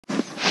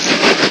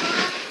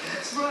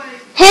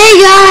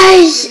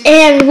guys,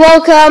 and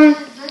welcome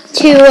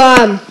to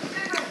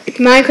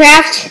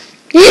Minecraft.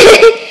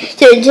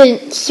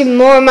 to some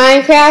more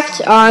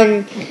Minecraft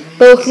on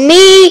both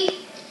me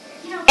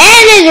and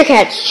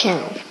EnderCat's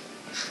channel.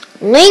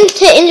 Link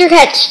to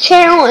EnderCat's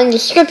channel in the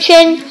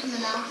description.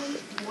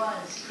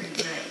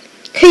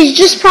 Cause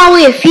just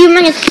probably a few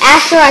minutes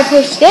after I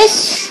post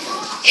this,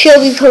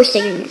 she'll be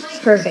posting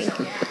her thing.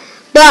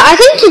 But I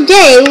think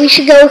today we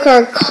should go with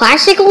our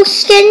classical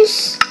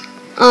skins.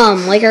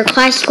 Like our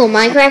classical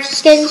Minecraft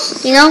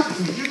skins, you know?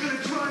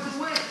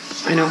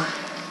 I know.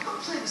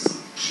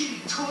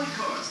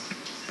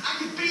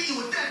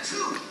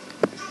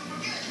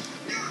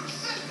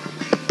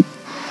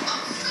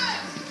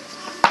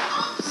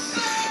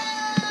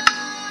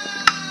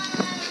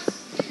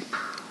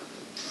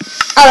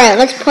 Alright,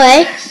 let's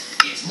play.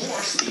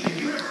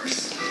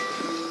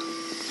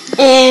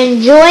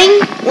 And join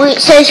when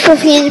it says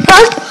Coffee in the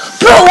Park.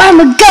 Bro, I'm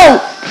a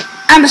goat!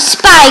 I'm a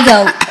spy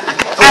goat.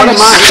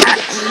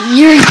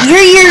 You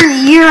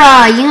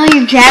know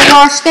your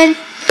Jaguar skin?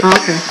 Oh,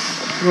 okay.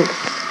 Look.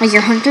 Like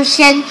your hunter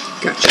skin?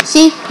 Gotcha.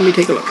 See? Let me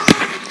take a look.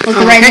 With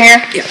the red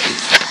hair? Yeah.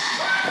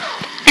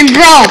 And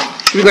bro!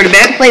 Should we go to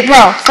bed? Wait,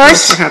 bro,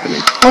 first, what's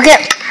happening? Look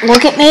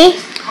at me.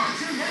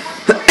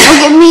 Look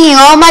at me in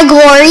all my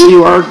glory.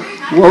 You are,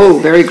 whoa,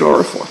 very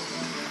glorified.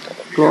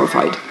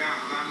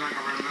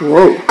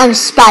 Whoa. I'm a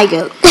spy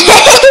goat.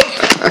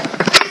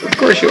 Of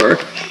course you are.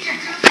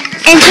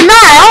 And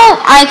tomorrow,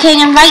 I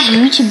can invite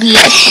you to be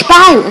a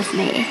spy with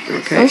me.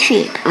 Okay. Or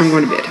sheep. I'm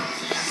going to bed.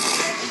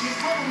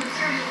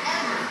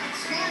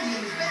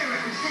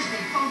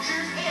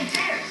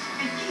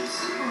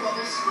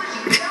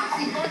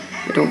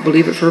 I don't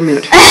believe it for a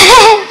minute.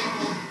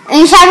 And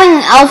he's having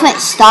an elephant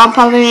stomp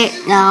on it.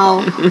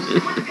 No.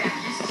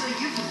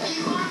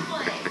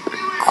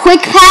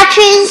 Quick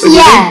patches? When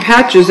yeah. you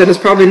patches, that is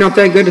probably not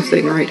that good a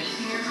thing, right?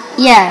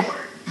 Yeah.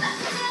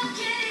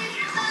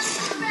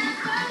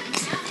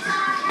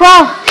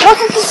 Bro, look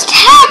at these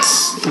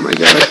cats! Oh my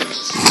god.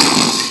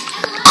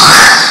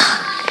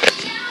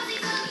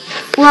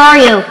 Where are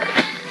you?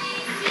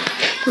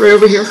 Right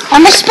over here.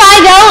 I'm a spy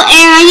goat,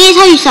 and I need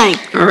to tell you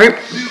something. Alright.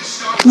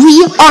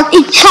 We are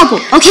in trouble,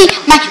 okay?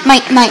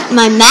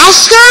 My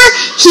master,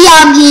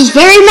 he's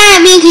very mad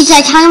at me because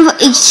I kind of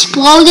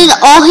exploded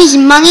all his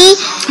money,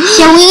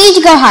 so we need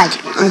to go hide.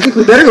 I think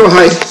we better go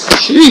hide.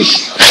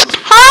 Sheesh.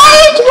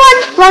 Hide,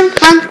 run,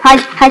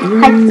 hide,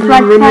 run,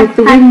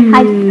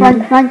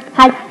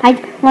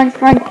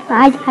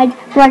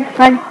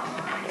 run.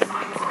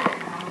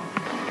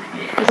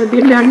 Have I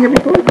been down here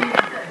before?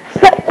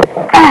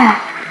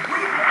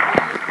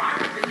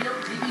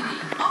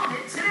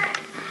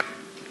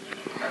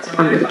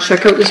 I'm going to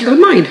check out this little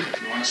mine.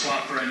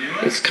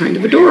 It's kind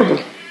of adorable.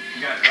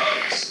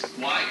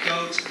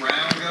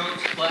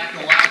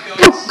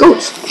 Oh,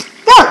 goats.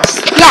 Goats.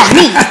 Yeah,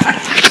 me.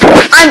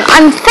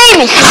 I'm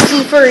famous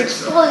for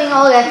exploding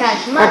all that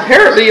fast money.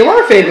 Apparently you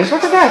are famous.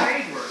 Look at that.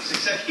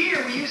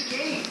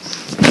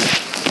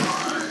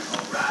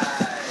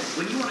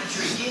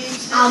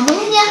 I'll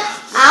move ya.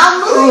 I'll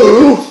move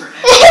you.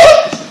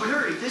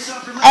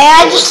 Hey,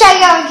 I just saw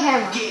you on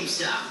camera.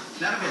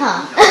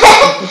 Huh.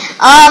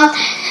 I'm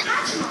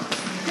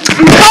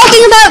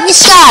talking about the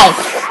sky.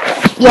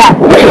 Yeah.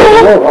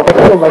 Whoa, I'll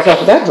kill myself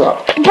with that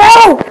drop.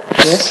 Bro!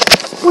 Yes?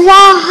 We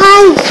gotta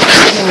hide.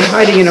 I'm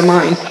hiding in a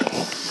mine.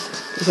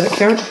 Does that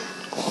count?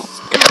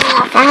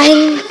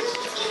 Fine.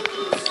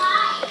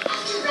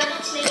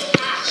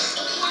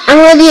 I'm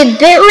going to be a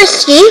bit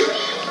risky.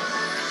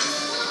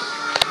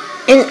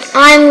 And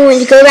I'm going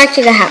to go back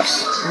to the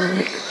house.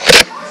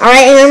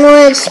 Alright, and I'm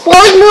going to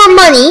explode more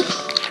money.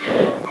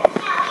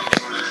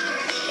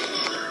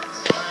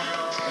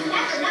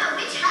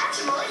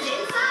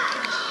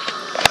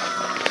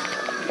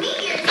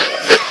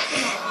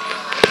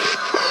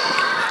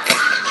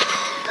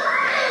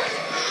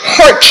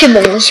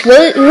 Hearchimals.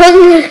 What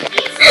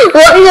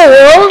in the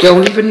world?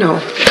 Don't even know.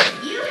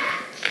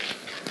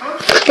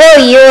 Bro,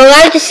 you're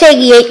allowed to say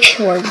the H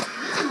word.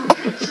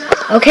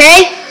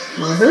 Okay?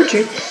 I heard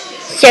you.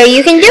 So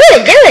you can do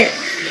it.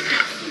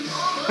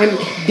 I'm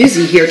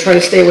busy here trying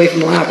to stay away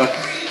from lava.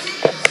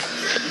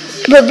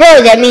 But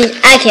bro, that means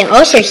I can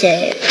also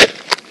say it.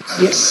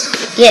 Yes.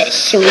 Yes,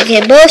 so we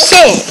can both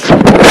say it.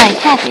 Like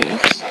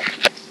happiness.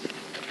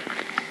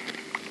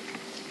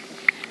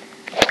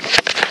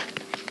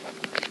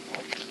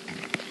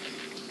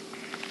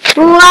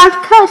 We're allowed to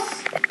cuss.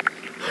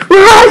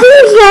 We're allowed to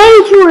use the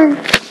H word.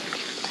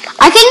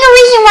 I think the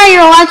reason why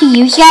you're allowed to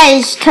use that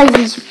is because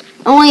it's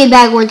only a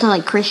bad word to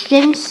like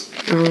Christians.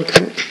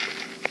 Okay.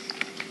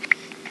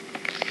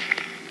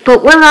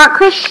 But we're not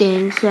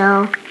Christians,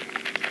 so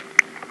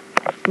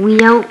we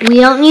don't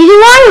need to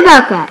worry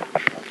about that.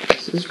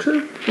 This is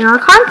true. And our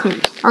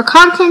content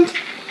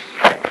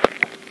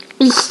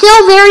is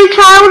still very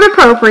child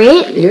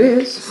appropriate. It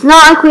is. It's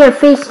not like we have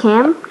face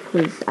cam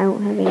because I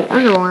don't have any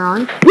underwear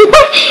on.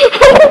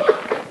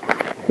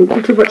 You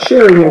do too much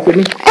sharing here,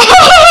 Sydney.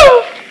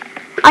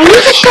 I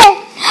need to share.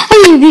 I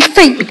need to be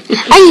free.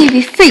 I need to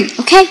be free,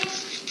 okay?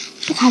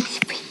 I gotta be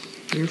free.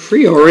 You're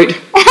free, all right.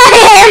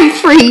 I am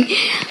free.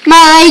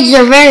 My legs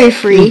are very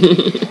free.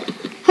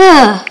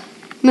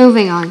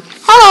 Moving on.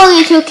 Hello,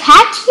 little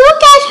cat.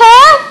 Look at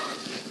her.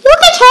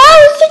 Look at her.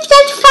 Look at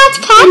that fat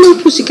cat.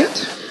 Hello, pussycat.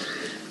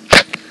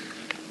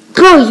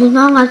 Bro, you're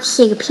not allowed to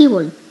say the P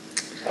word.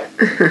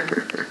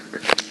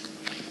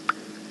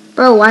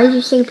 Bro, why did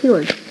you say the P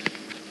word?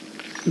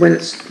 When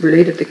it's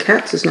related to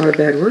cats, it's not a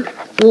bad word.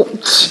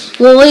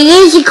 Well, it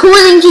is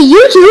according to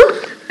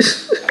YouTube.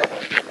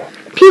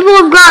 People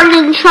have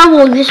gotten in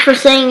trouble just for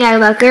saying that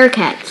about their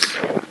cats.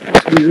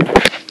 That's weird.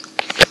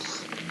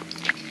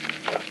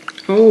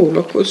 Oh,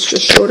 look what's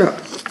just showed up.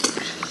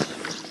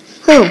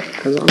 Who?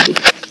 A zombie.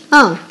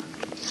 Oh.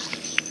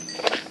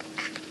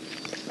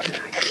 And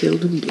I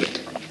killed him dead.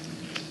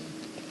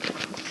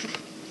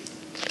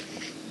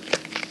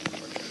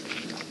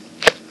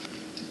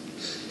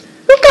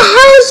 What the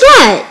hell is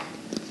that?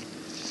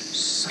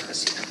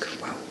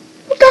 Wow.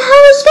 What the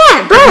hell is that,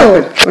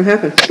 bro? What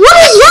happened? What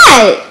is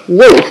that?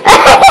 Whoa.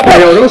 I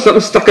don't know,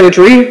 something stuck in a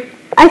tree.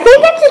 I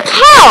think it's a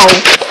cow.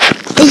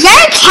 Is that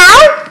a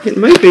cow? It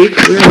might be.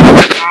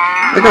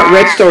 I got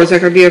red stars. Is that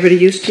going to be of any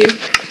use to you?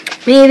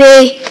 Maybe.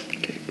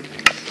 Okay.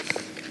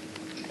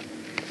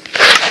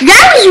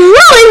 That was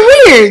really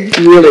weird.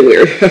 Really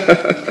weird.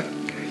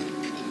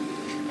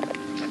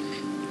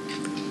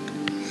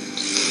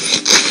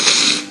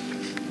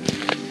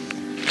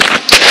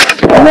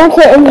 I'm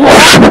going to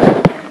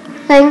inhale.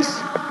 Thanks.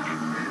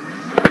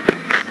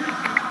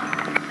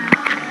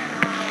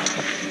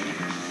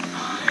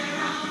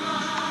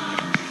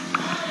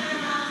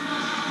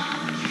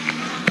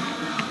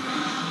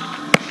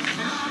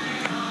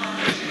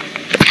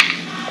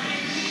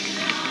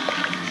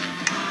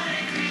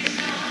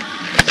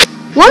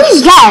 What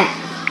is that?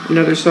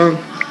 Another song.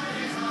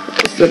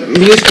 It's the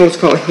musical is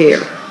called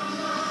Hair.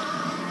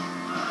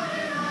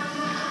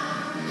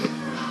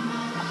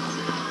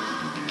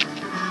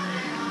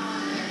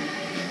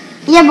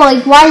 Yeah, but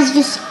like, why is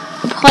this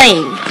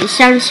playing? It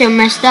sounds so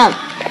messed up.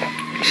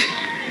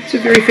 It's a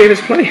very famous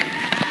play.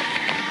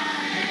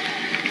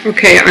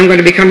 Okay, I'm going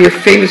to become your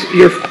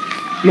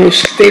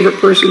most favorite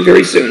person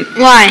very soon.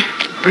 Why?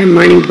 I'm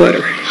mining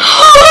butter.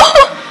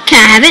 Can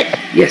I have it?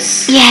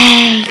 Yes.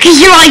 Yay. Because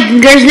you're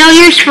like, there's no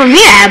use for me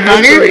to have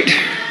butter. That's right.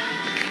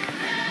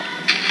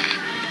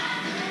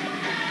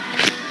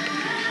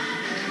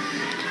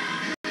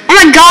 Oh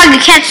my god,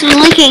 the cat's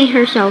licking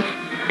herself.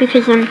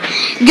 Because,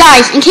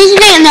 guys, in case you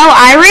didn't know,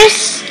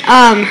 Iris,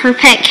 her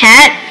pet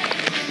cat,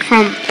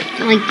 from,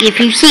 like, if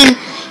you've seen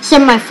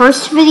some of my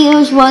first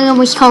videos, one of them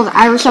was called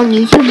Iris on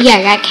YouTube.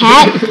 Yeah, that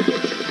cat.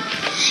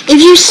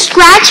 If you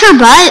scratch her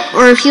butt,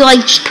 or if you,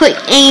 like, just put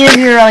any of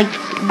your, like,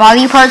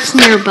 body parts in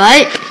her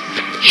butt,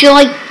 she'll,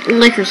 like,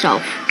 lick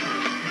herself.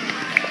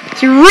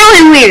 It's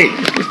really weird.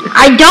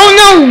 I don't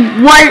know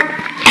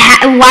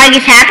why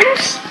this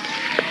happens,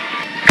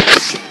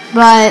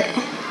 but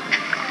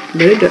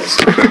it does.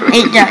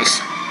 It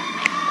does.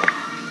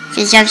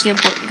 Because that's the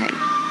important thing.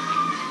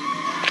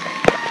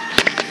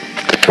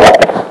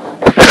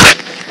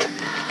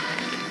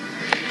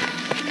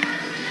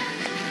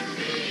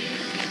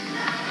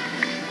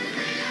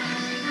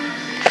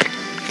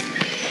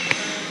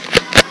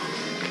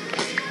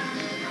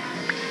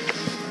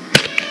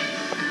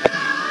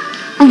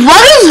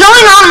 What is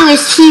going on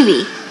this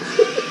TV?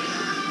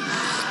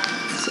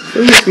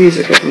 It's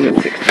music from the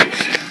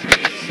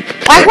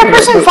 60s. Why is that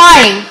person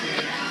flying?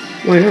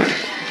 Why not?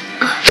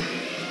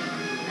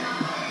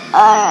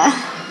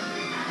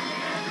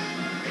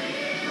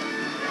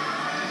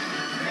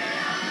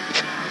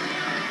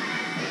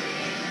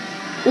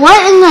 What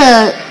in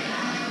the...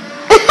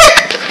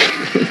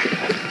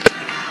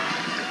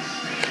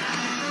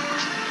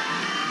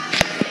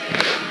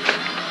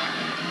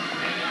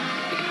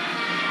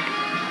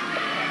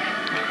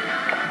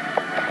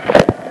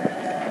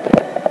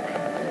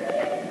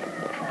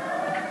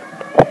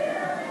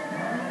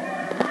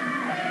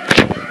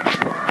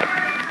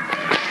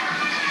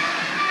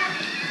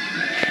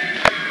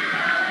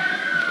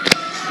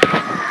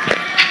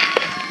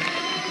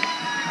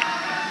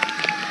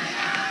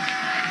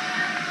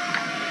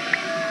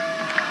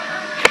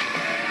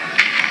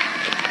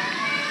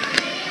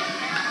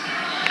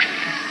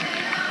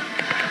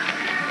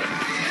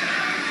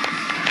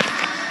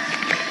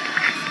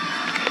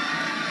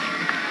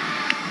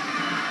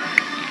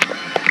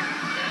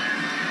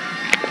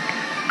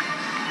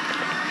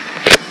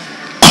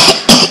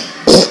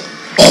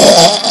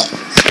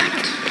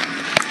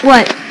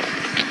 What?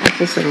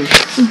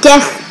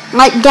 Death,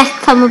 let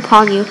death come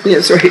upon you. Yeah,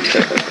 that's right.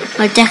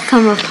 Let death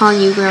come upon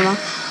you, Grandma.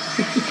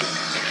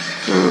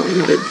 Oh,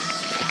 another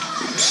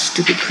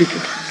stupid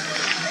creeper.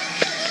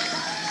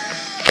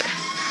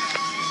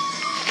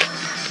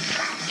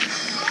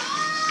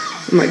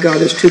 Oh my god,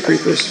 there's two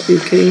creepers. Are you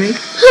kidding me?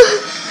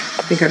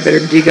 I think I better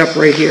dig up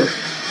right here.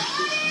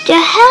 The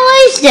hell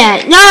is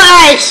that? No,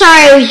 alright,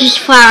 sorry, it was just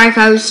flower. I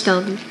thought it was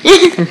skeleton.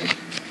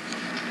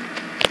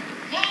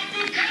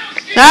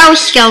 That was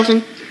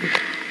skeleton.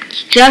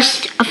 It's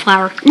just a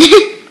flower.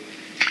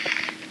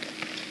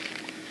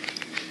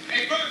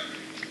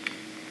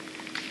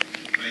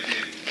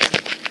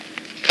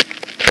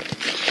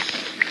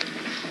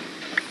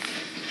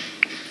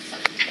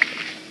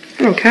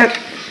 Hello, cat.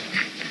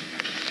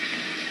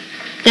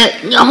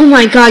 Oh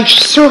my god,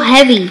 she's so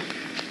heavy.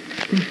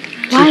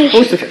 Why?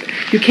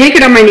 You can't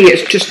get on my knee,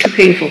 it's just too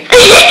painful.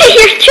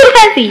 You're too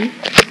heavy.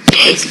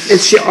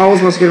 She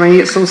always wants to get on my knee,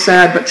 it's so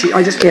sad, but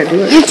I just can't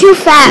do it. You're too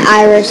fat,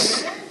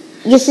 Iris.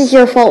 This is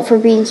your fault for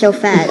being so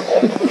fat.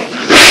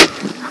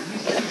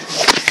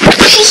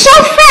 She's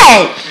so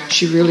fat.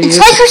 She really is.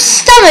 It's like her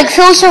stomach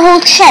fills her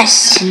whole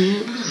chest.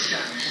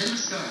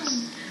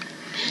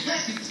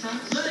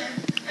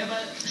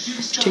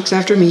 She takes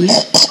after me.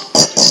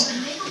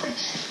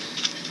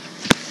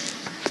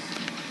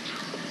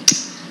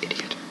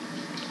 Idiot.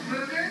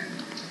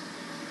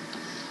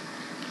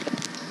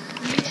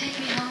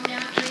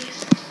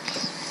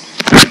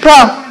 Bro,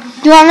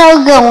 do you want to know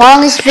the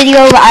longest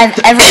video I've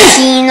ever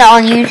seen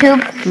on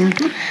YouTube?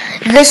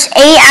 This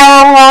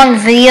 8-hour-long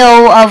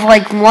video of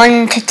like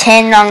 1 to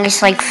 10 on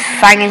this like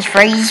Finance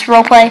Phrase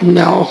roleplay.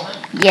 No.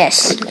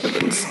 Yes.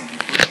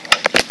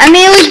 I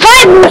mean, it was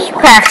by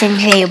Moosecraft and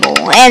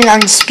Jable and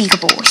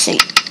Unspeakable, so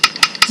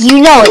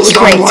you know it's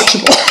great.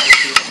 Unwatchable.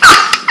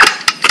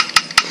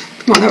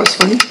 Come on, that was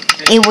funny.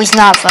 It was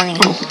not funny.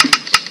 Oh.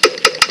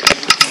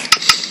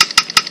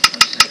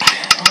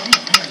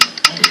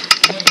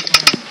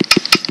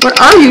 What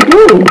are you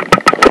doing?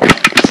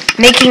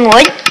 Making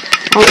wood?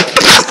 Oh.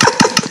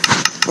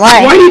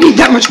 Why? Why do you need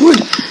that much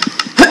wood?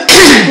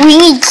 We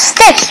need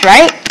sticks,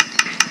 right?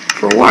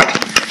 For what?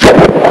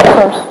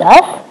 For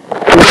stuff.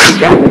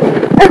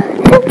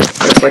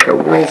 That's like a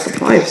world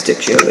supply of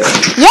sticks you have there.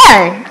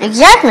 Yeah,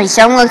 exactly.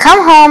 So I'm going to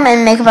come home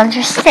and make a bunch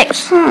of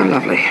sticks. Oh,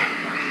 lovely.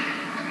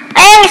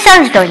 And the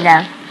sun's going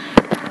down.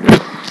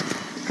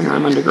 And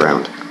I'm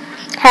underground.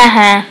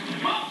 Haha.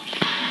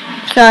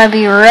 It's going to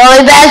be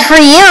really bad for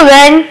you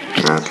then.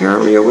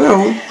 Apparently it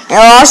will.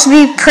 It'll also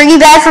be pretty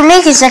bad for me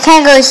because I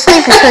can't go to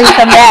sleep until you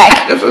come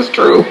back. This is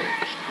true.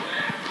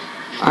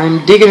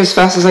 I'm digging as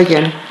fast as I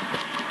can.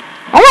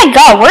 Oh my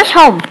god, where's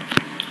home?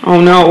 Oh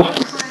no.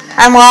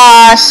 I'm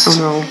lost. Oh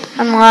no.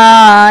 I'm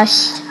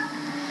lost.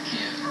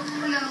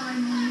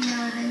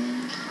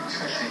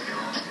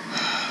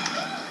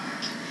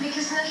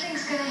 Because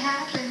nothing's gonna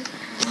happen.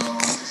 No, I'm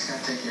just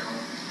gonna take you home.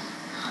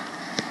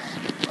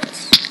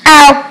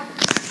 Ow.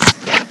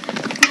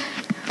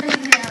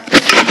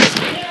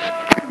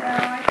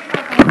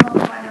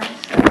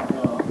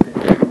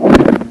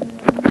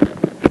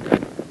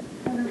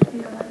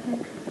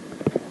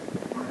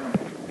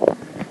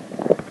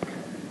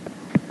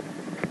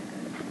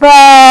 Bro,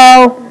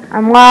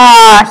 I'm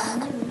lost.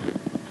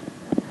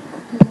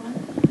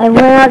 I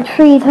went out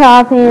tree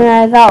topping and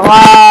I got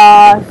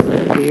lost.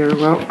 Dear,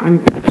 well,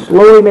 I'm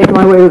slowly making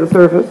my way to the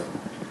surface.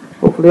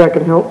 Hopefully I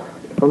can help.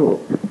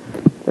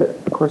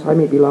 Of course, I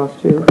may be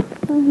lost too.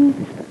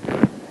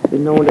 It's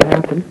been known to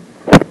happen.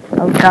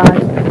 Oh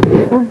god.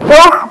 We're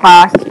both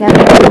lost.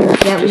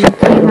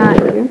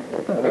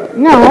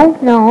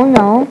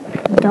 No.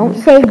 Don't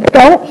say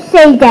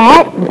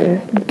that.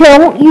 Okay.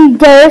 Don't you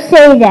dare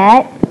say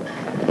that.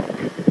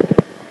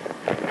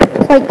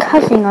 It's like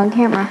cussing on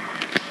camera.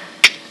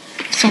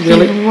 Except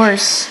Really? even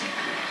worse.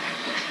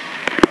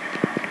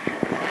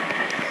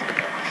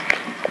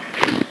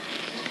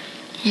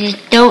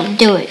 Just don't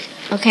do it.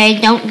 Okay?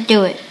 Don't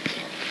do it.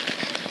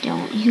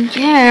 Don't you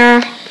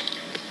dare.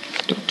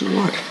 Don't do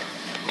what?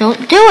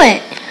 Don't do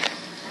it.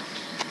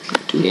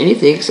 Not doing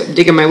anything except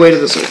digging my way to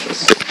the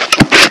surface.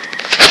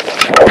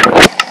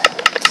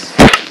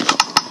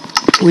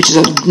 Which is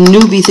a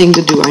newbie thing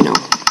to do, I know.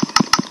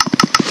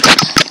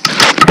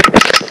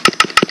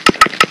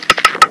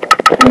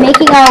 We're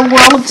making our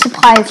world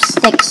supply of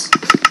sticks.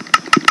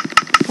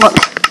 Look.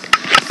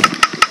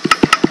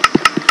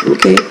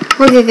 Okay.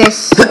 Look at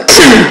this.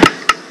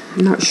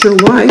 I'm not sure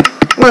why.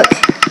 Look.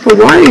 Well,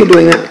 why are you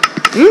doing that?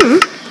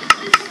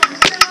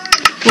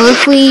 Well,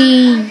 if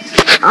we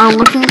are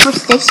looking for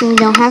sticks and we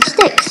don't have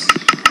sticks.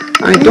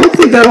 I don't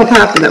think that'll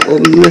happen, that we'll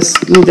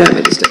need that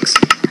many sticks.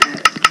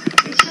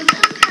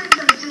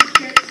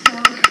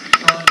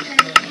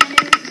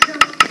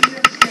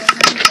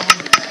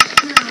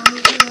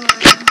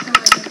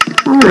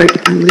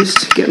 Alright, I'm at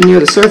least getting near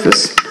the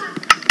surface.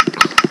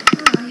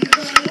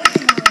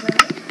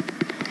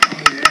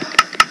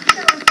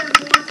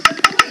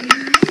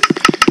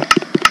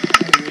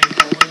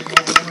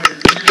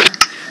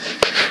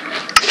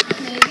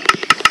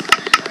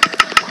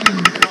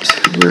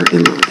 Where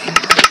am I?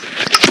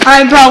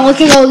 Alright, bro,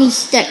 look at all these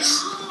sticks.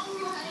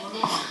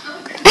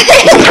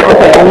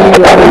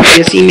 Do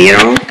you see me at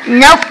all?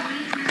 Nope.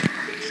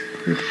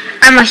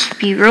 I must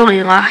be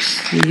really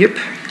lost. Yep.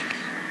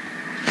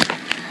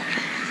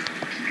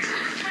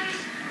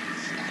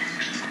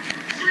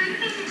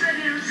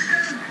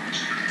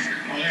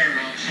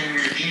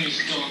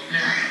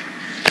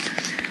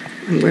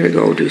 I'm going to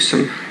go do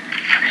some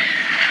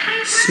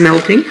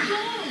smelting.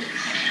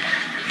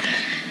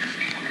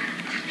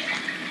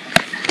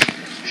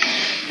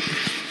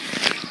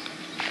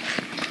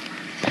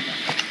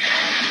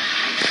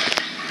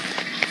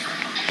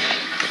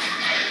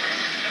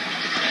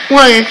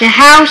 What, at the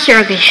house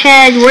or the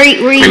shed? Where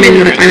you I'm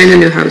in the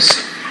new house.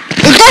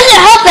 It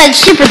doesn't help that it's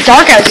super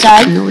dark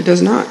outside. No, it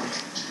does not.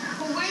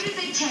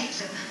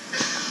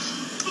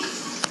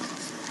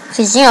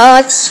 Because, you know,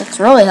 it's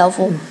really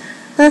helpful.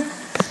 Huh?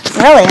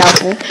 Really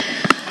helpful.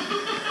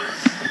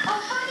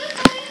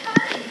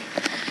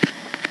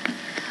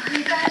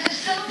 You guys are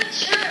so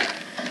mature.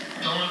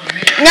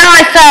 No,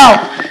 I fell.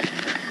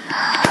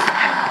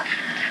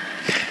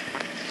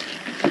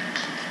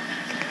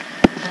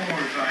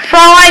 For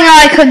all I know,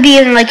 I could be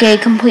in like a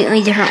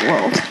completely different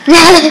world.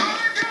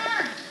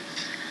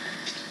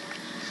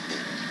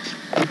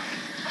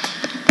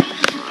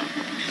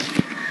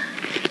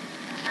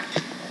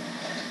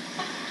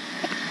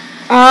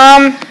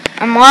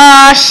 I'm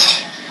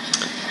lost.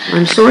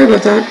 I'm sorry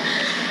about that.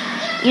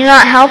 You're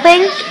not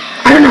helping?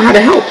 I don't know how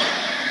to help.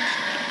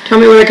 Tell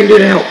me what I can do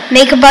to help.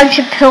 Make a bunch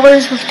of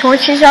pillars with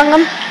torches on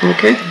them.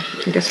 Okay,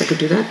 I guess I could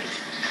do that.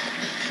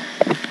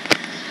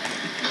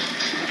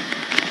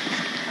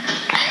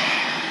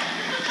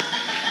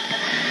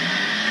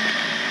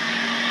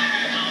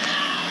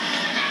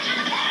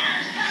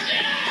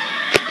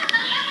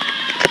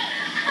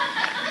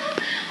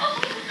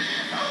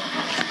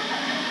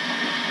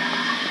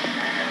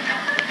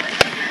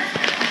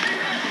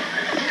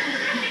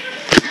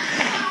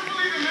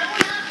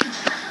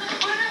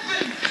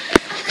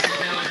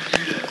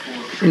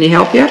 Any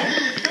help yet?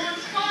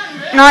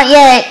 Not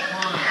yet.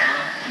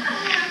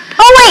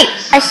 Oh wait,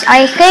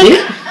 I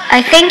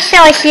think so.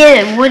 I see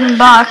a wooden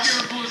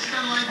box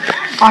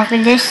off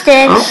in the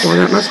distance. Oh, well,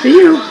 that must be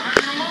you. Yep,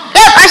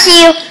 I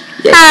see you.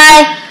 Yes.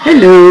 Hi.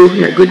 Hello.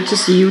 Yeah, good to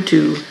see you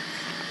too.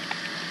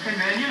 Hey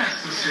man, you're not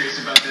so serious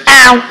about this.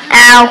 Ow,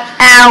 ow,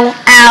 ow,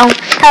 ow.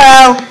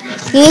 Hello.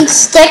 You need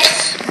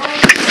sticks?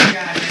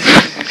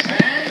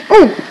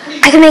 Ooh,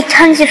 I can make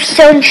tons of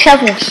stone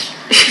shovels.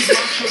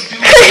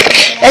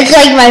 That's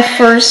like my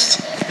first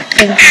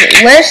thing.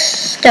 Where's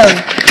stone?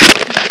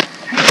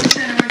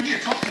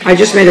 I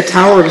just made a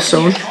tower of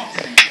stone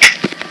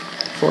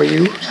for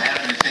you.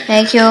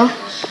 Thank you.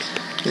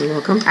 You're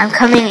welcome. I'm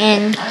coming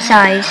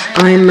inside.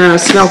 I'm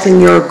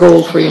smelting your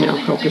gold for you now.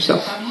 Help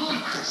yourself.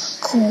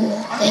 Cool.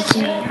 Thank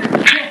you.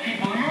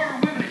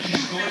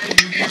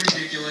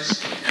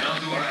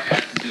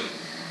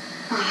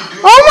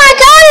 Oh my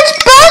god, it's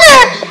butter!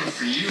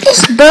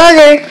 It's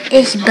butter.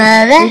 It's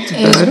butter.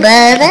 It's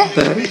butter.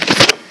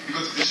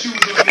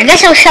 I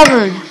guess I'll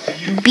shovel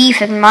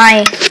beef in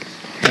my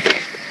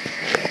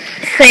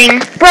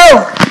thing.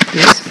 Bro,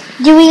 Yes.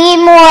 do we need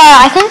more?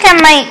 I think I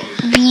might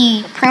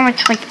be pretty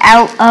much like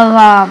out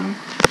of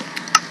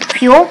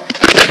fuel.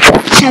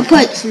 Can I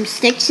put some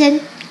sticks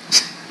in?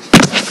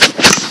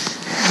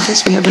 I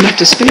guess we have enough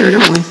to spare,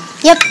 don't we?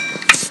 Yep.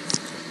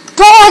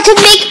 Bro, I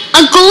could make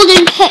a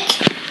golden pick.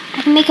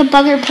 I can make a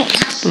bugger pick.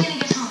 She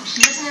gets home.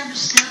 She doesn't have her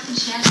stuff and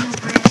she has no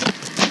bread.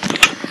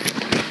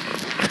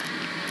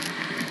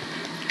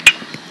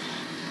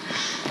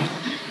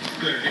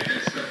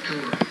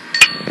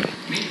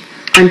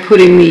 I'm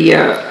putting the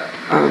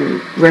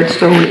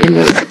redstone in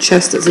the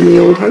chest that's in the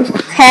old house.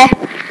 Okay.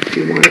 If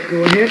you want it,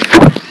 go ahead.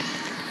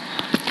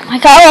 Oh my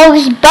god, all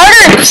this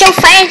butter. I'm so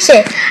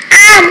fancy.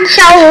 I'm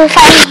so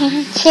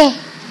fancy.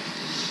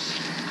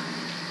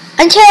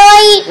 Until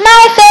I eat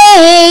my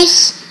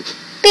face.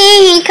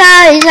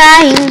 Because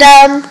I'm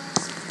dumb.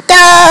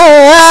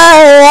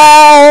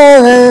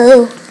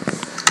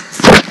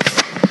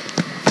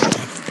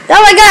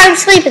 Oh my god, I'm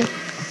sleeping.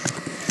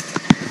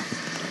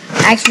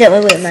 I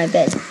accidentally went in my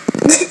bed.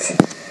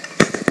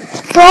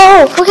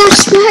 Bro, look how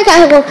smart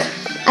I look.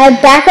 I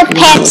have backup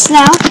pants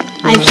now.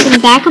 I have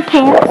some backup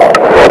pants.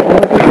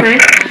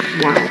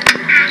 Wow.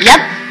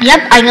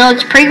 Yep, I know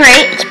it's pretty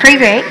great. It's pretty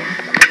great.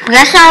 But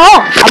that's not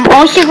all. I'm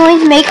also going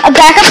to make a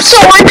backup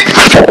sword.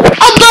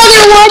 A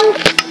butter one.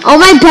 All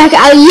my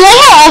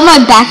all my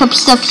backup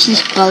stuff's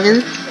just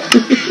butter.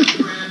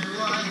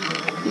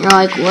 You're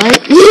like,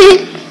 what?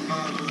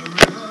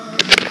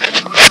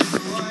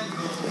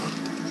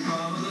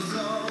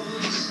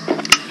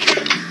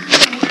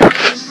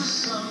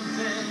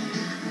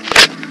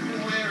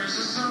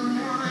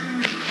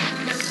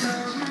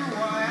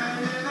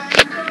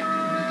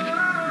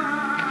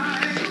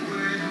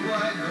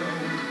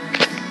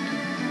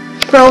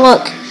 Bro,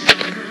 look.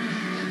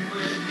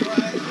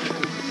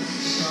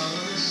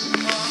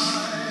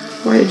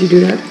 Why did you do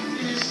that?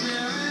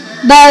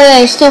 By the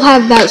way, I still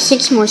have about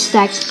 6 more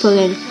stacks to put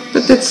in.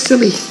 But that's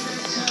silly.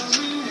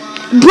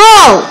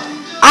 Bro,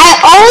 I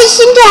always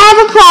seem to have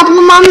a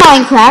problem on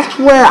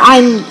Minecraft where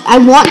I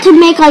want to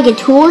make like a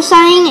tool or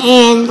something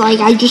and like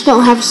I just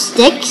don't have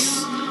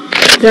sticks.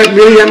 Is that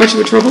really that much of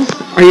a trouble?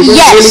 Are you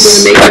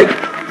Yes. really going to make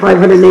like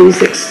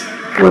 586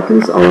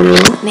 weapons all in a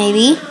row?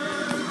 Maybe.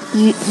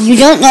 You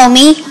don't know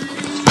me.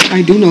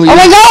 I do know you. Oh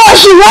my god, why is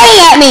she running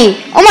at me?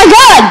 Oh my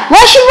god, why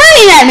is she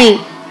running at me?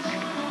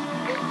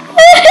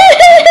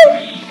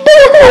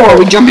 Oh, are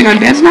we jumping on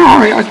beds now?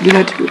 Alright, I can do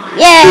that too.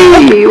 Yeah.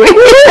 Hey, wait.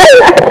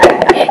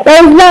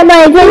 That was not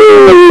my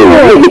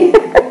intention.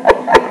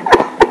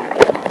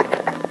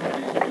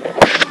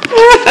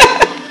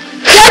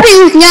 Jumping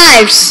with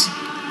knives.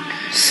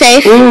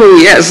 Safe. Ooh,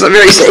 yes,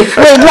 very safe.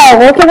 Wait, bro,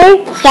 look at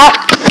me. Stop.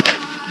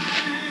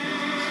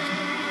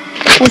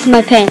 With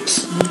my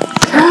pants.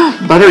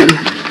 Buttery.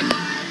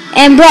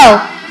 And bro,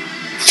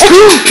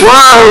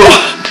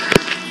 Whoa!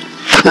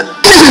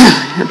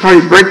 It'll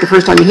probably break the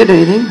first time you hit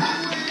anything.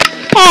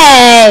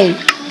 Hey!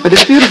 But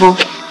it's beautiful.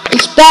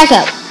 It's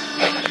backup.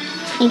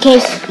 In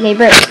case they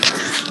break.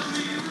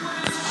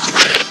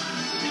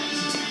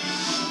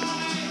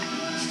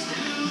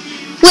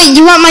 Wait, do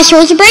you want my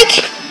sword to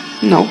break?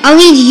 No. I'll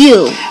need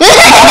you.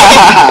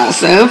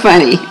 So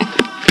funny.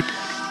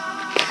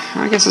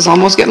 I guess it's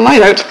almost getting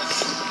light out.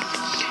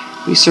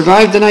 We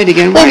survived the night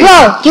again. Wait,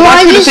 bro, do you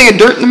want to just thing of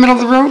dirt in the middle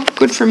of the road?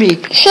 Good for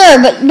me. Sure,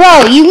 but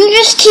bro, you can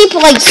just keep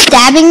like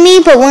stabbing me,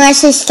 but when I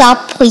say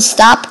stop, please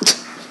stop.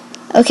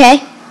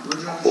 Okay?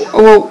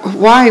 Oh,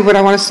 why would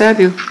I want to stab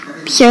you?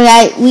 So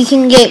that we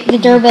can get the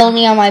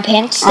durability on my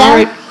pants down. All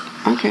right.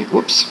 Okay.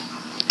 Whoops.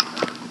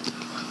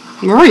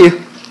 Where are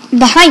you?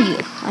 Behind you.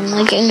 I'm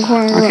like in the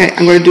corner of the room. Okay,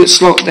 I'm going to do it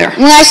slow there.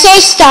 When I say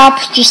stop,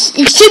 just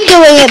keep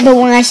doing it, but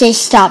when I say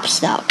stop,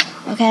 stop.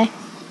 Okay?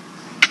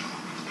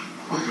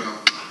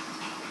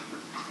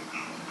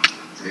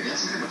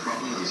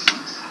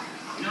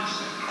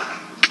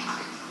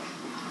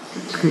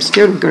 I'm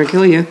scared I'm going to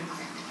kill you.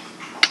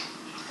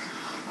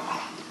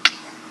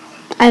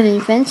 I'm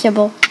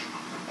invincible.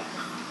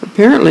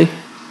 Apparently.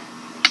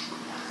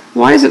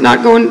 Why is it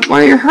not going,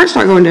 why are your hearts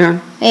not going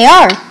down? They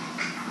are.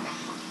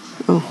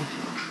 Oh.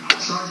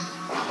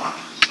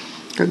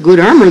 Got good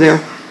armor there.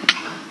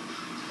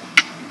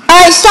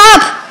 Alright,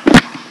 stop!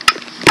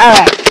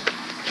 Alright.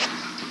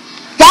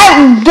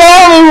 That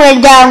barely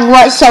went down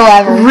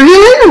whatsoever.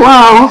 Really?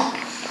 Wow.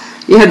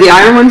 You had the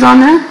iron ones on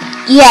there?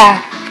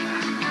 Yeah.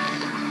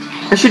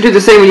 I should do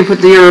the same when you put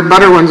the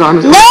butter ones on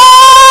as well. No!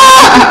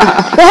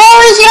 The whole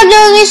reason I'm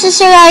doing this is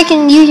so that I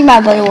can use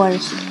my butter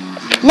ones.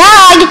 Now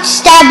I get to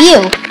stab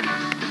you.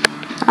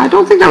 I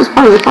don't think that was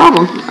part of the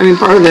problem. I mean,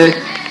 part of the...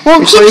 Well,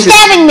 keep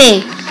stabbing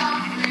me.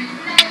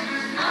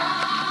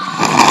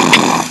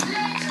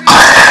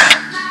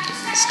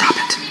 Stop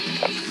it.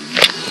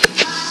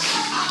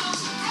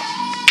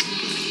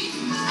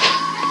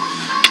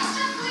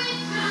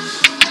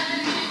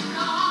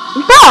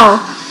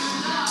 Bro.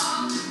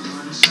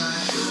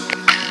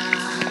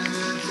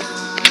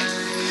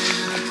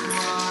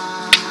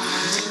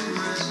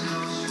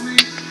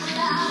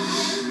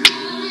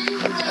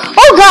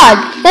 Oh God!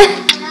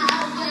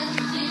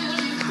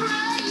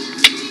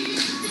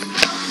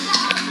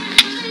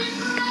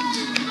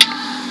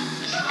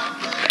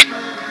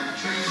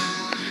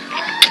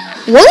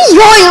 What is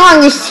going on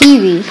this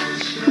TV?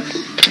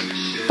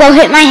 Bro,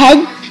 hit my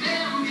head?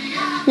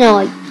 No,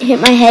 like, hit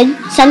my head?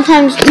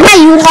 Sometimes, yeah,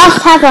 you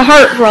lost half a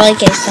heart for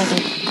like a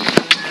second.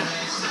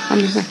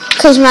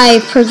 Because my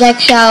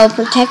projectile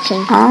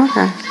protection. Oh,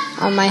 okay.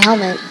 On my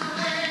helmet.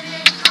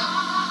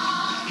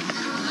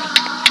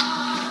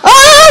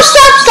 Oh,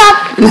 stop!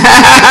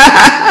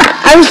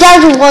 I was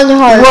down to one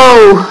heart.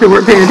 Whoa, you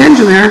weren't paying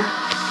attention there.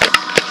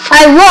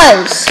 I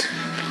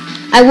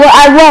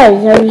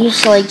was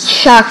just like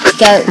shocked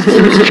that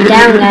it was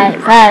down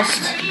that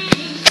fast.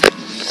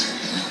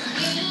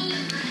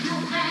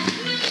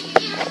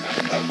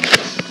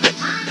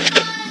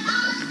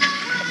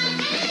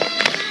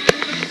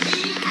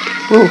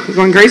 Whoa, you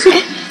going crazy?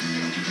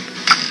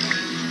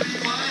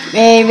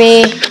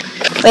 Maybe.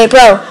 Wait,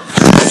 bro.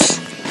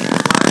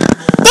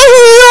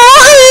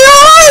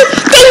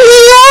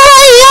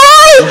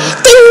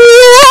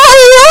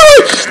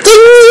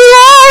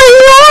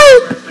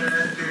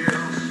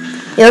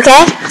 You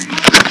okay?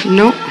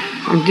 Nope.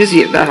 I'm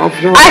dizzy at that. I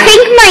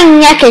think my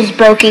neck is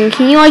broken.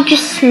 Can you like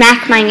just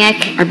smack my neck?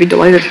 I'd be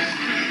delighted.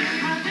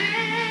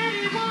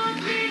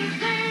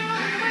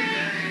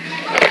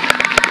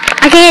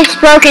 I think it's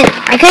broken.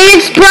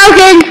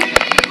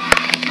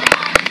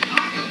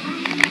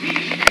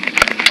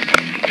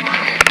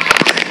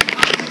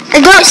 I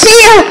don't see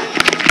you.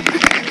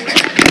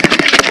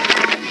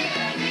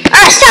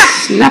 Stop.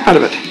 Snap out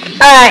of it.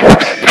 Alright.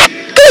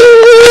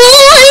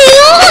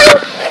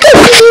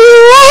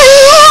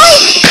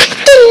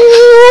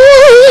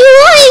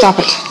 Stop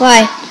it.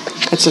 Why?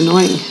 That's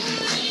annoying.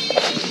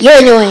 You're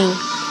annoying.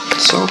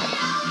 So?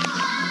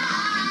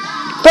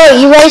 Bro,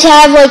 you ready to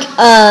have like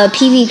a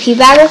PvP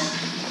battle?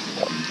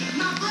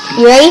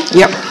 You ready?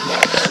 Yep.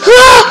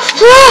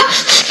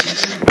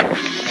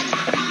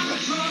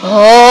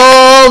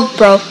 Oh,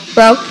 bro,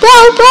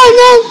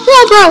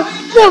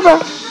 no.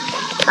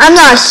 I'm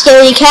not a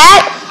scaredy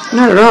cat.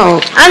 Not at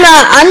all. I'm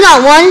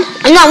not one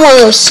of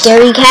those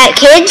scaredy cat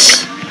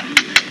kids.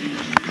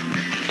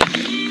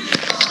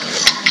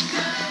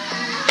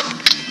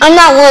 I'm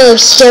not one of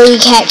those scaredy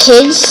cat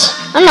kids.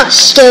 I'm not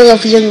scared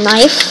of your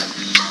knife.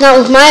 Not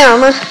with my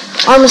armor.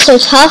 Armor's so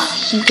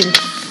tough, you can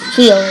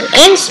feel it,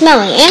 and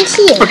smell it, and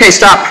see it. Okay,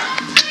 stop.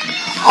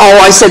 Oh,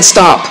 I said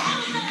stop.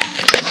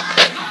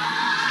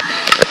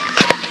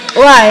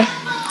 Why?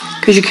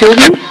 Because you killed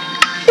me?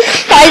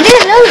 I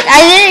didn't know.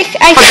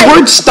 The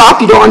word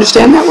stop, you don't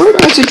understand that word?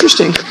 That's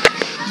interesting.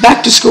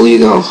 Back to school you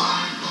go.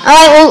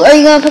 Alright, well, are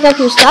you going to pick up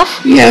your stuff?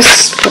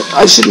 Yes, but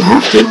I shouldn't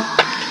have to.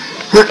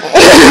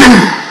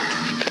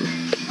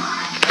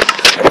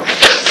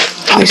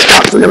 I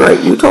stopped whenever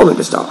you told me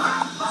to stop.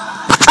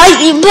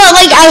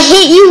 I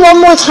hit you one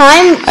more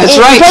time. That's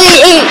right. But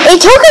it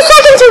took a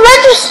second to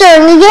register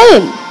in the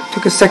game. It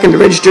took a second to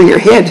register in your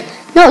head.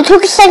 No, it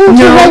took a second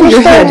to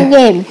register in the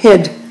game.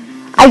 Head.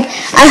 I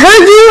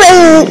heard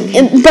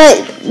you, but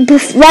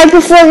right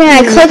before when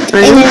I clicked,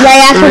 and then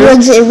right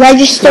afterwards it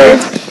registered.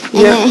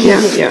 Yeah.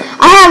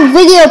 I have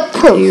video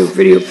proof. You have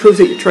video proof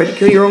that you tried to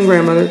kill your own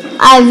grandmother.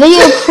 I have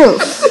video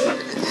proof.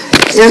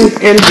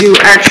 And you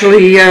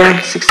actually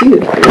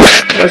succeeded.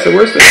 That's the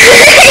worst of it.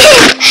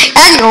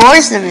 That's the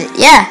worst of it.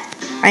 Yeah,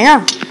 I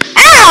know.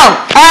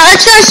 Ow!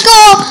 Let's go to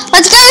school.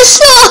 Let's go to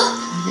school.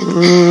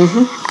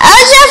 Mm-hmm.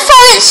 Let's have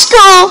fun at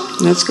school.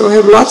 Let's go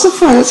have lots of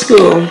fun at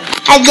school.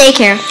 At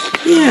daycare.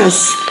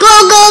 Yes. Go,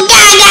 go,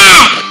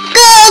 gaga!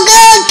 Go,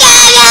 go,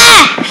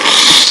 gaga!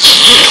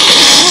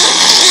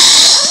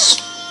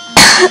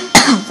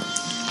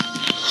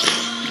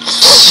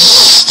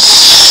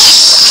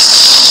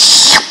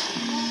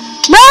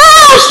 No,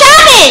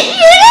 stop it!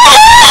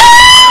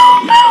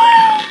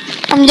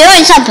 I'm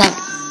doing something.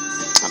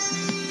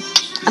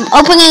 I'm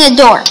opening a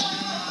door.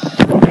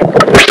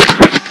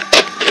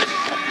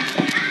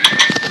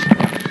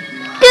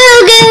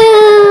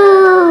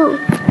 Goo-goo!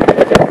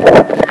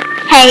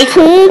 Hey,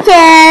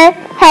 teacher.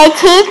 Hey,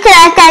 teacher,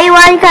 I thought you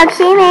wanted to come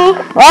see me.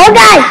 Oh,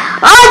 God.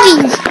 Oh,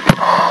 jeez.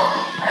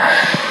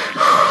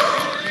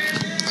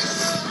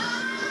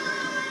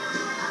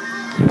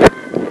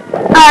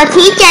 Oh,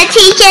 teacher.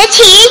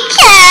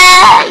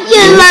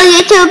 You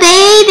little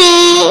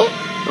baby.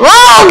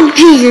 Whoa,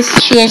 Jesus.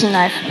 She has a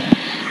knife.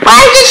 Why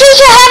does the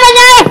teacher have a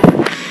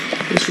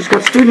knife? She's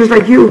got students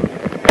like you.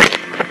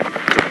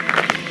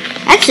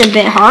 That's a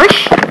bit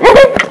harsh.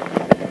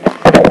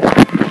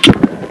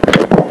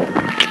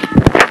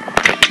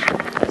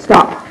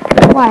 Stop.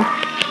 Why?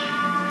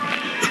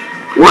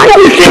 Why do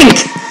you think?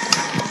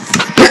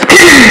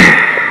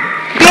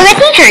 You're the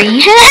teacher. You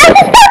should have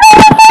to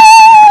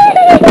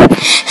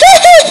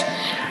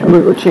I'm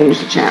going to go change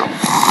the channel.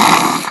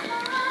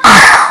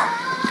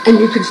 And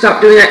you can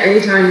stop doing that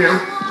anytime now.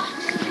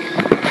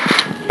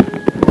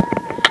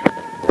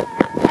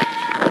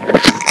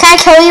 Can I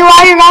kill you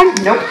while you're gone?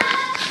 Nope.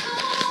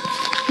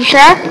 You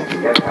sure?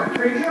 Yep, I'm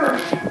pretty sure.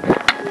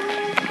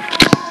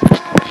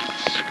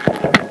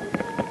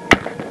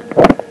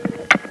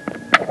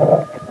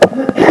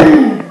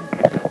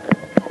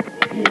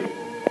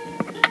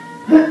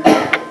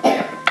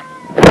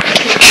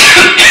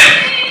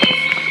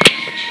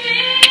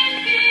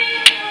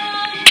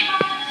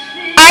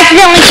 I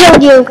accidentally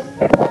killed you.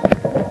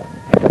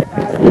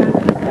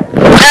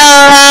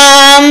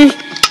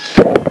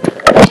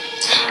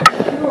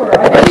 Sure,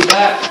 I can do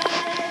that.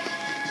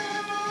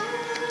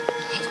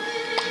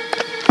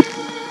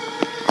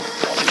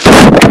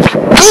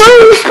 I'm gonna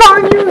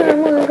respawn you and I'm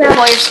gonna grab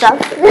all your stuff.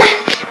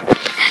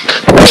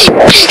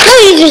 No,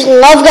 you just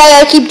love guy.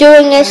 I keep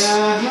doing this.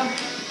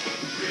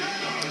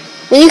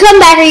 When you come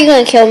back, are you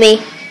gonna kill me?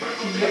 Yep,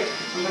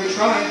 I'm going to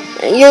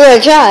try. You're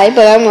gonna try,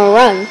 but I'm gonna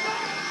run.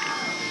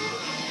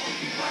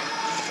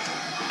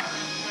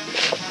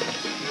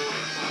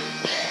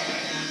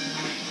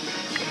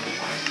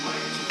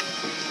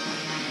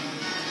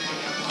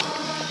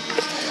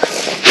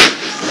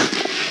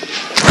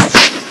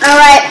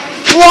 Alright,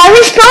 well I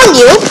respawned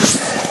you,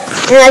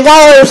 and I got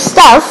all your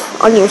stuff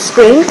on your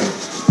screen.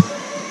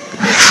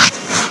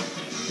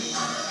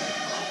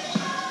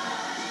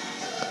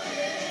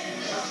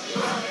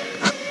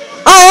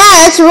 Oh yeah,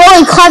 that's a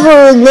really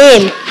clever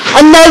name.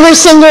 Another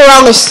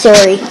Cinderella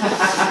story.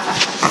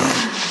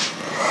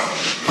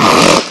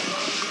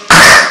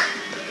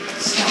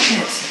 Stop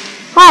it.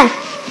 Why?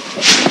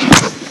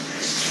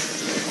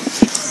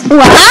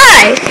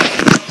 Why?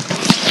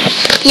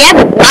 Yeah,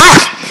 but why?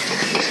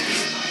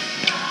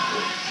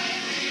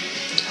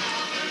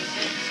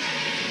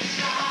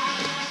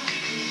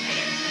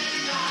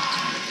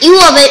 You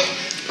love it.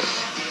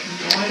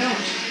 No, I don't.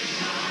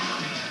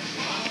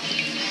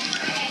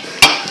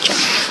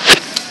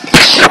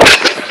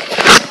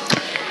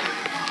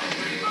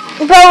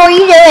 Bro, what are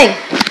you doing?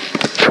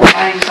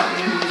 Finding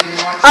something you can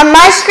watch. On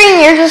my screen,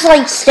 you're just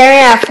like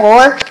staring at a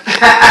floor.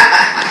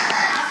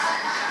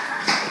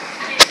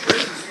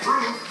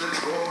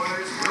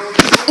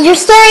 You're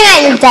staring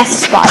at your death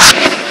spot.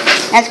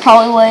 That's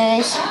probably what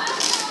it is.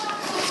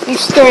 You're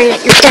staring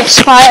at your death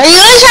spot. Are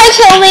you gonna try to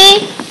kill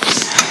me?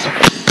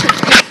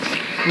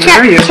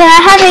 Where are you? Can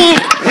I have a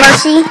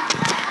mercy?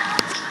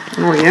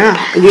 Oh, yeah.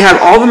 And you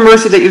have all the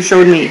mercy that you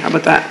showed me. How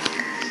about that?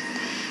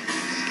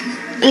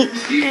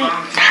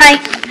 Hi.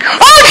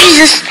 Oh,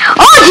 Jesus!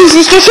 Oh,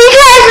 Jesus! The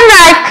teacher has a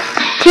knife!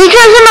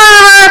 Teacher's a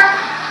murderer!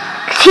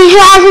 Teacher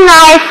has a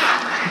knife!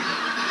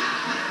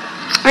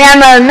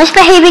 And I'm a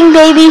misbehaving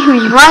baby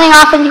who's running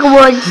off into the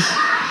woods.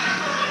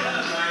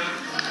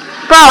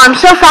 Bro, I'm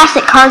so fast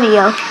at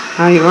cardio.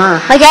 How you are.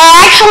 Like, I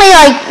actually,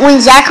 like, when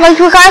Zach lived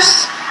with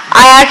us,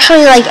 I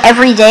actually, like,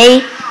 every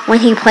day when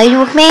he played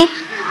with me,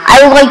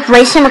 I would, like,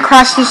 race him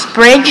across this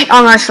bridge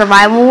on our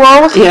survival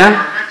world.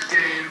 Yeah.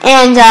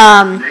 And,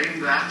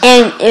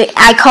 and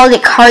I called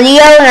it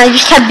cardio, and I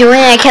just kept doing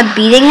it. I kept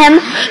beating him.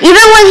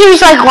 Even when he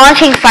was like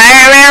launching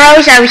fire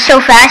arrows, I was so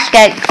fast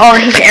that all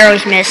his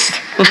arrows missed.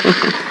 Bro,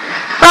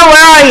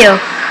 where are you?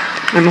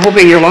 I'm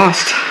hoping you're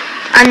lost.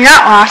 I'm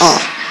not lost. Oh.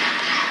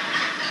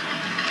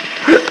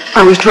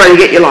 I was trying to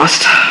get you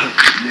lost.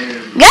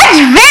 That's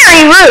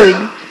very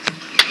rude.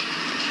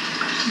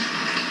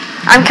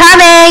 I'm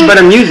coming. But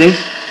I'm using.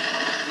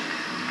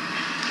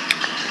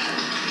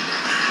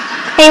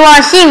 Hey, you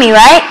want to see me,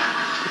 right?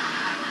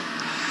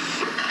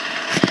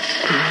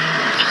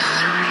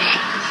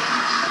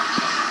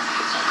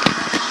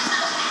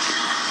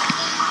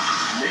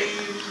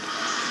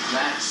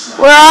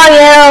 Where are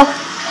you?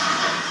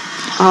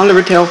 I'll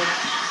never tell.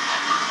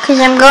 Because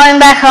I'm going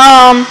back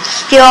home to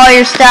steal all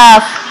your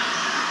stuff.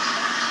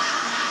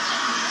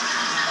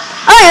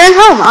 Oh, you're in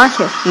home, aren't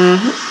you?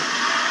 Mm-hmm.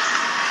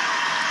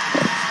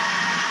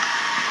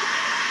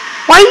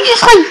 Why are you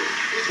just like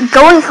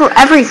going through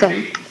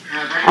everything?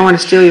 I want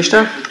to steal your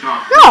stuff?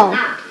 No.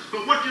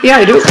 Yeah,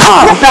 I do.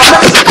 Oh.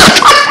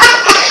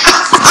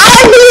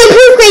 I knew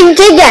the thing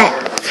did that.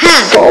 Ha.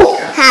 So?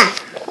 Ha.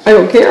 I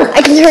don't care.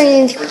 I can turn it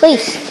into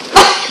police.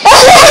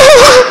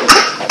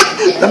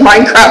 The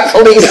Minecraft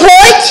police.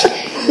 Put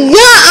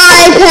your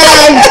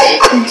iPad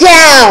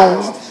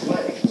down.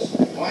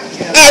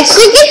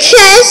 Exit the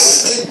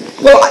chest.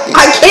 Well,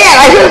 I can't.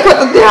 I gotta put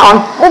them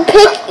down. Well,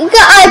 pick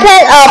the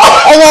iPad up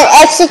and then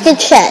exit the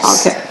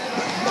chest. Okay.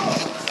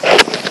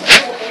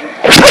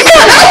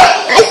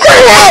 I saw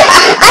it!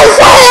 I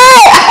saw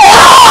it!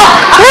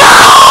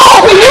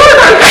 You were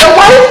going to steal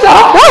my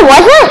stuff. No,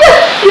 was it?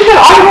 You said,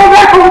 I'll go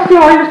back home and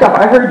steal all your stuff.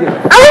 I heard you.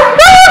 I was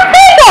trying to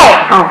think it!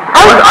 Oh.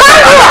 I was trying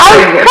to...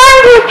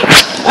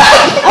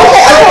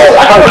 Okay,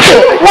 I got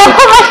it. Well,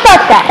 put my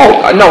stuff back.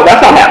 Oh, no,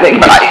 that's not happening,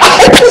 but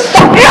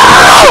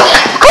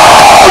Oh,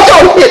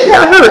 don't hit.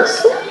 That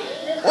hurts.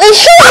 It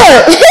should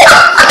hurt.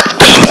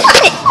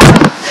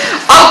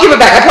 I'll give it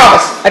back. I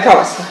promise. I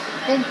promise.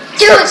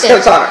 Do it then.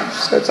 Skirts on it.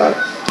 Skirts on it.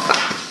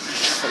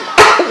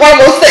 One of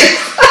those things.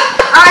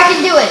 I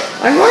can do it.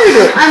 I'm going to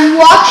do it. I'm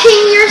watching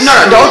your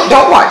screen. No,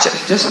 don't watch it.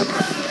 Just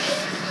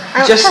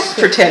trust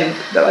you. pretend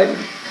that I'm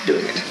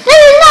doing it. No,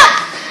 you're not.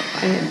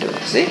 I am doing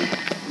it. See?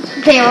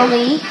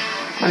 Barely.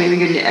 I'm even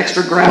getting you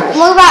extra gravel.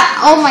 What about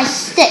all my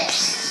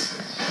sticks?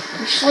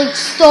 You just like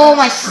stole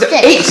my There sticks.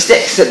 are 8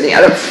 sticks in the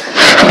other.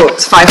 Oh,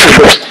 it's 500.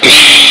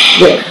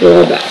 There, they're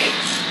all back.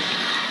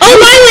 Oh,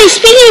 by the way,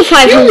 speaking of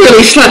 500. You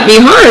really slapped me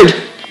hard.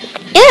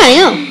 Yeah, I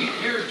know.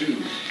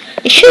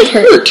 It should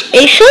hurt.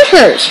 It should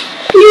hurt.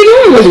 You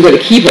know I wasn't going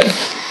to keep it.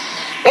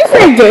 Yes,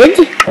 I did.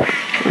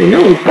 I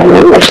know.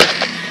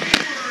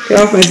 Get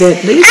off my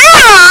bed, please.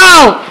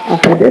 Ow!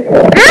 Off my bed.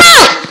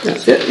 Ow!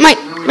 That's it. My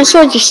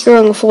sword's just thrown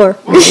on the floor.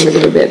 I'm going to go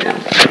to bed now.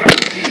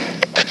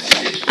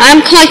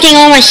 I'm collecting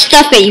all my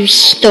stuff that you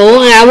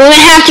stole, and I wouldn't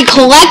have to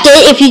collect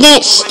it if you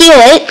didn't steal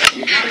it.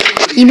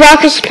 You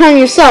brought this upon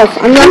yourself.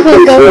 I'm not going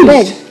to go to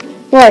bed.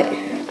 What?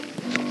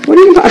 What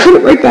do you? I put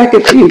it right back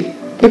at you.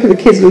 Look at the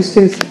kids' loose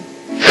tooth.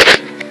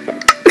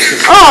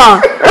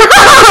 Oh!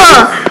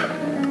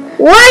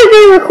 Why are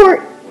they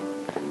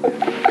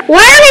Why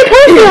are they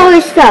posting all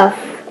this stuff?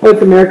 Oh,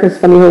 it's America's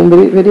Funny Home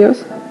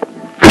Videos.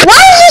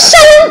 Why is this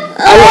so...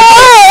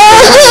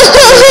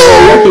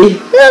 Yucky.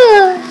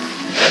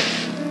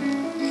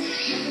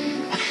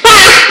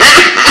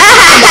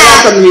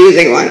 That's an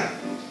amusing one.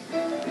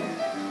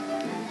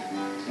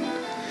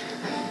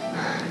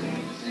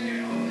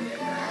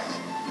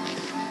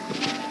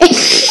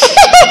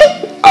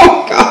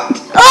 Oh, God.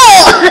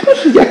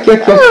 Yuck,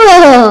 yuck,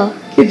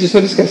 yuck. Kids are so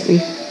disgusting.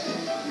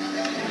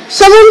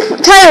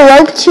 Someone tied a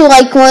rope to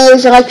like one of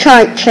those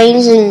electronic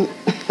trains and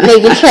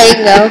made the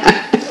train go.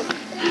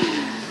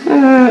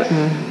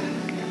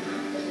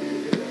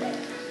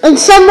 And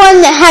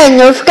someone that had a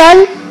Nerf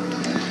gun,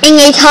 and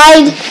they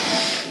tied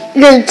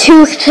the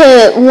tooth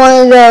to one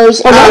of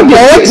those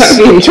bullets,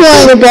 to one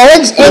of the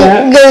bullets,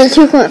 and the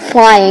tooth went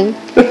flying.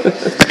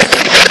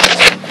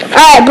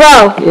 Alright,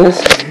 bro.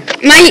 Yes.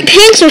 My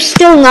pants are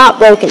still not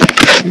broken.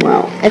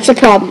 Wow. That's a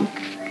problem.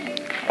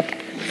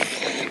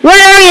 Where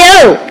are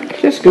you?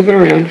 Just goofing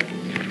around.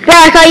 Bro,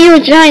 I thought you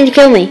were trying to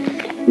kill me.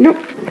 Nope.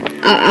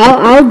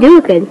 I'll do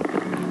it good.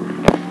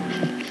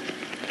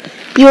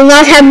 You will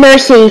not have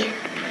mercy.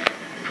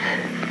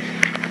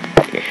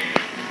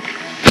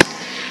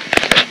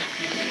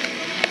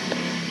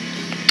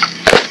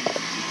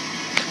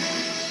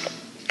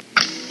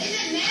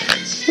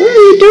 What are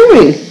you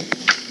doing?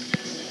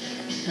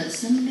 Put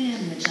some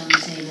sandwich on the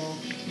table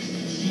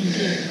and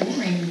give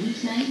boring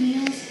weeknight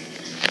meals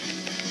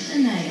a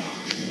night off.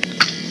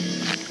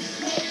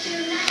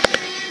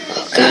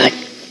 Oh, God.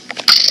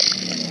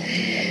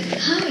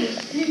 Hi.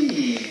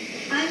 Hey.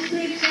 I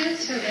played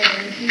tennis for later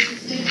in case the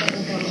state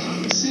doesn't go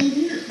long. Same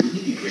here. Wouldn't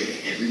it be great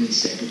if everyone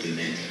sampled the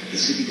mint? The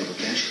City Double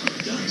Cash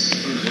Card does.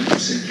 Earn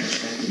 1% cash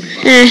back when you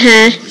buy.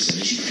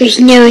 There's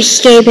no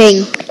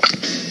escaping.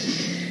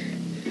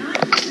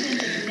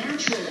 Unprecedented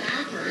natural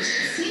outburst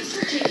seems to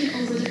have taken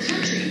over the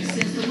country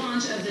since the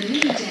launch of the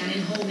new Dan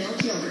in whole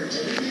milk yogurt.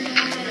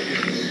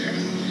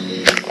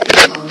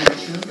 All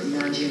natural, but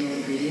not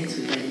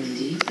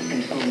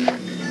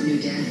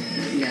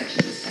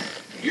after the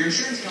fact. Your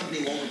insurance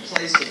company won't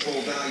replace the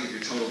full value of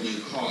your total new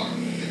car.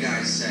 The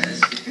guy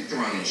says, you picked the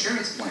wrong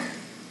insurance plan.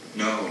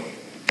 No,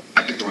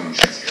 I picked the wrong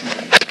insurance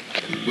company.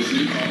 With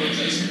new car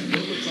replacement,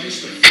 we'll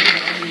replace the full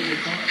value of your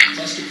car,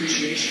 plus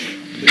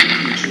depreciation. The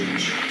new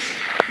insurance.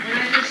 When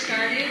I first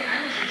started,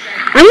 I was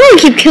attracted I'm gonna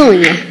keep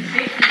killing you.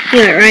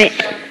 Yeah, right.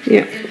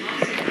 Yeah.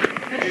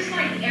 but just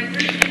like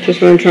every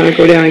Just when I'm trying to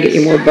go down and get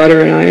you more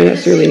butter and iron,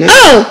 that's really nice.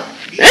 Oh!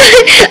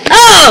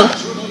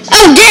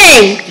 Oh,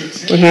 dang!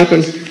 What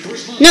happened?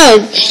 No,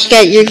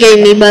 you're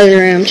getting me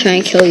butter and I'm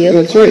trying to kill you.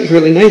 That's right, it's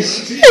really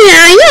nice. Yeah,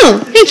 I know.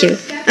 Thank you.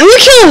 I'm gonna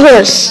kill a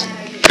horse.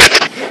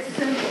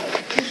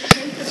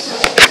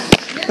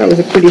 That was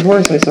a pretty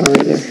horse I saw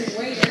right there.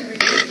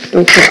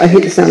 Don't kill, I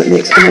hate the sound it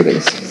makes. Oh my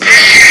goodness.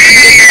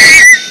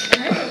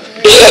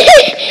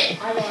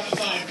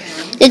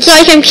 It's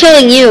like I'm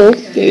killing you.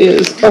 It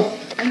is. Oh.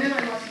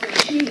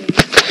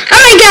 Oh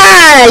my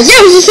god!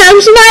 That was a sound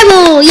of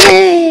survival!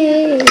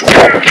 Yay!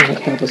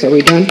 Are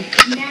we done?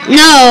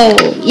 No.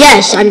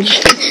 Yes,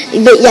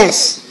 but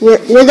yes, we're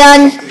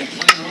done.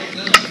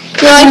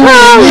 You're like,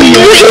 oh,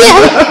 you're like,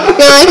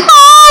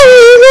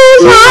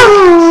 oh,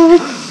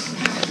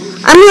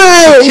 I'm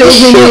gonna Killed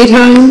her many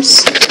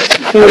times.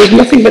 I was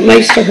nothing but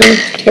nice to her.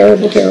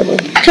 Terrible, terrible.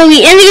 So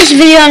the end of this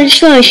video, I'm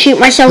just gonna shoot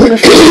myself in the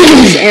face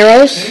with these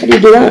arrows. How do you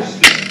do that?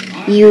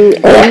 You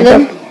aim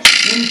them.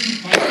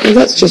 Well,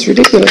 that's just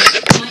ridiculous.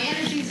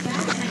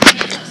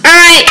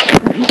 Alright,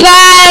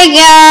 bye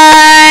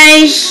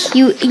guys.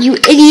 You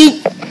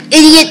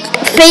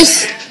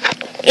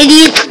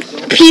idiot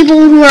people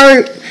who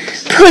are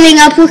putting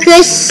up with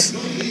this.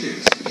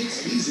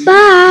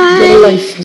 Bye. What a life.